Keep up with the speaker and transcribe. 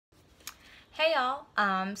Hey y'all,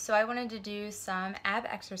 so I wanted to do some ab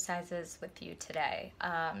exercises with you today.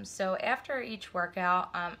 So after each workout,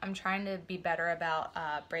 I'm trying to be better about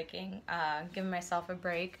giving myself a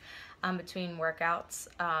break between workouts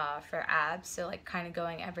for abs, so like kind of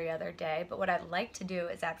going every other day. But what I'd like to do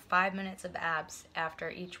is add 5 minutes of abs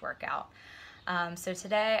after each workout. So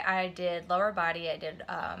today I did lower body, I did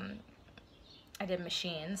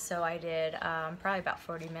machines, so I did probably about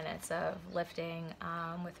 40 minutes of lifting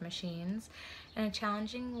with machines and a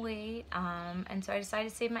challenging weight, and so I decided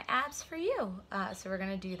to save my abs for you. So we're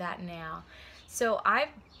gonna do that now. So I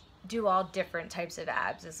do all different types of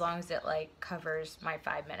abs as long as it like covers my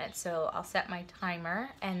 5 minutes. So I'll set my timer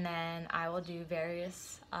and then I will do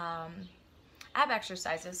various ab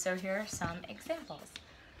exercises. So here are some examples.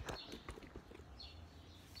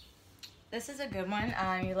 This is a good one.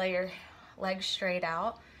 You lay your legs straight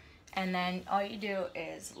out, and then all you do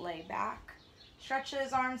is lay back, stretch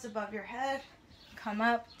those arms above your head, come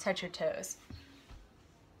up, touch your toes.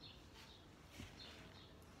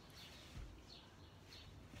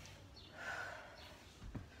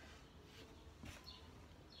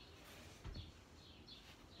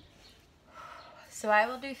 So I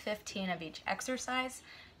will do 15 of each exercise.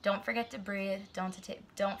 Don't forget to breathe. Don't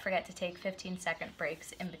forget to take 15-second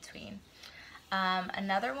breaks in between.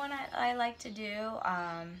 Another one I like to do,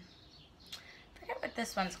 I forget what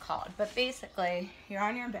this one's called, but basically you're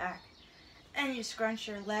on your back and you scrunch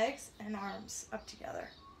your legs and arms up together.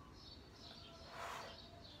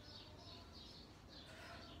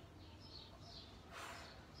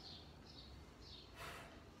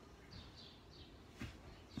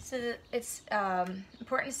 So it's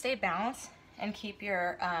important to stay balanced and keep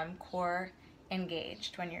your core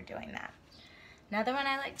engaged when you're doing that. Another one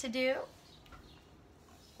I like to do,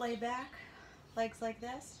 lay back, legs like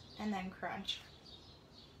this, and then crunch.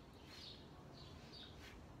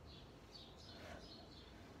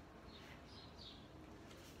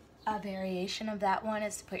 A variation of that one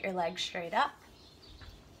is to put your legs straight up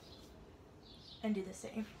and do the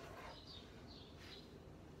same.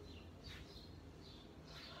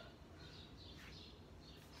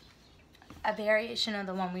 A variation of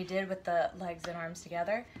the one we did with the legs and arms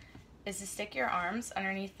together is to stick your arms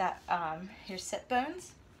underneath that your sit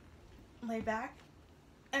bones, lay back,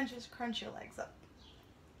 and just crunch your legs up.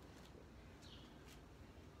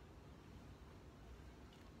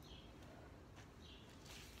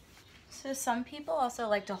 So some people also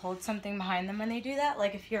like to hold something behind them when they do that.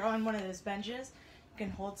 Like if you're on one of those benches, you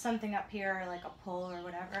can hold something up here, like a pole or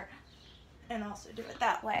whatever, and also do it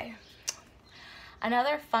that way.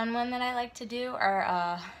 Another fun one that I like to do are,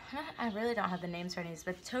 I really don't have the names for these,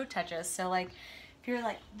 but toe touches. So like if you're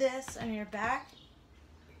like this on your back,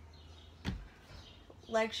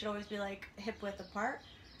 legs should always be like hip width apart.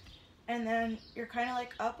 And then you're kind of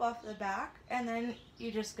like up off the back, and then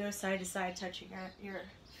you just go side to side touching your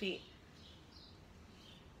feet.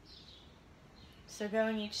 So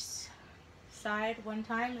going each side one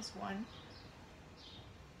time is one.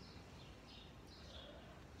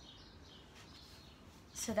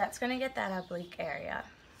 So that's going to get that oblique area.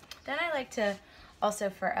 Then I like to,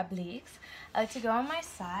 also for obliques, I like to go on my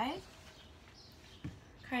side,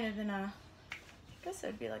 kind of in a, I guess it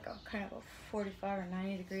would be like a kind of a 45 or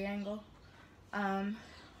 90 degree angle, arm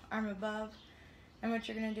above. And what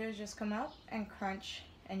you're going to do is just come up and crunch,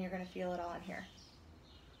 and you're going to feel it all in here.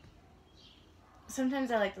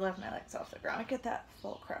 Sometimes I like to lift my legs off the ground, get that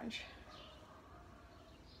full crunch.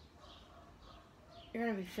 You're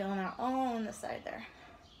going to be feeling out all on the side there.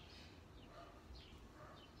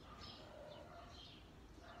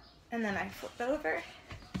 And then I flip over,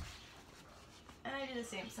 and I do the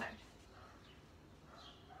same side.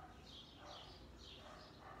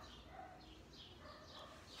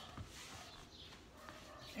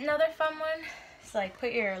 Another fun one is like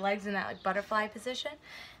put your legs in that like butterfly position,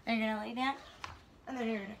 and you're gonna lay down, and then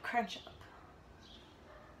you're gonna crunch up.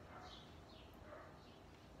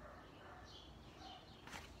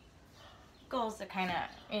 Goal is to kind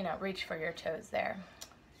of, reach for your toes there.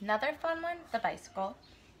 Another fun one, the bicycle.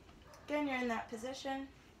 Again, you're in that position.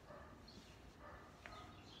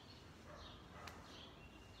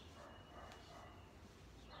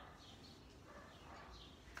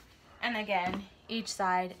 And again, each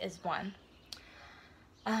side is one.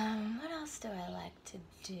 What else do I like to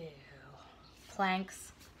do?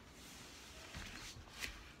 Planks.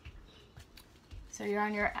 So you're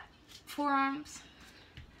on your forearms,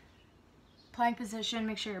 plank position,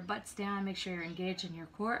 make sure your butt's down, make sure you're engaged in your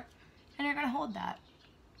core, and you're gonna hold that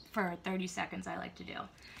for 30 seconds I like to do.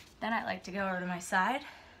 Then I like to go over to my side.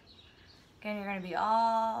 Again, you're gonna be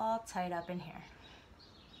all tied up in here.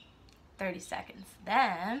 30 seconds.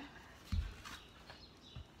 Then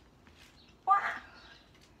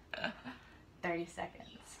 30 seconds.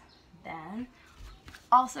 Then,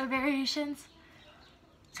 also variations,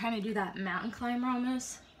 trying to do that mountain climber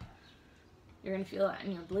almost. You're gonna feel that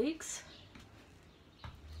in your obliques.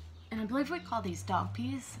 And I believe we call these dog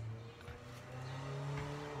peas.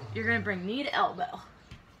 You're gonna bring knee to elbow.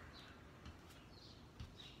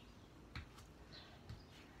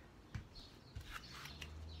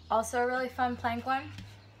 Also a really fun plank one.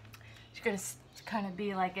 You're gonna kind of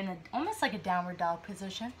be like in a, almost like a downward dog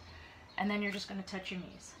position. And then you're just gonna touch your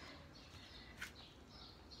knees.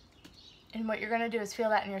 And what you're gonna do is feel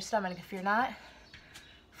that in your stomach. If you're not,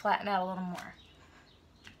 flatten out a little more.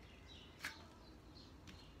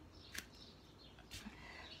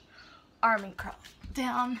 Army crawl,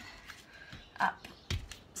 down, up.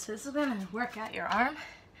 So this is gonna work out your arm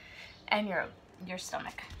and your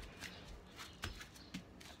stomach.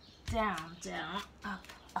 Down, down, up,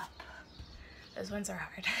 up. Those ones are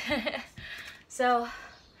hard. So,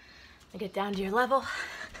 I get down to your level.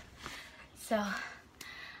 So,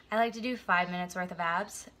 I like to do 5 minutes worth of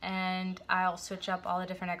abs, and I'll switch up all the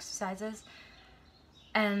different exercises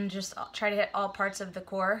and just try to hit all parts of the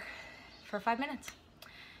core for 5 minutes.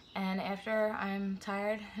 And after I'm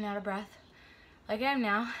tired and out of breath, like I am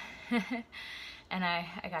now, and I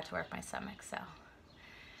got to work my stomach, so.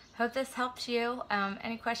 Hope this helped you.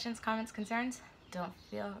 Any questions, comments, concerns?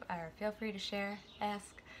 Feel free to share,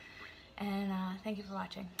 ask, and thank you for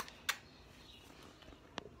watching.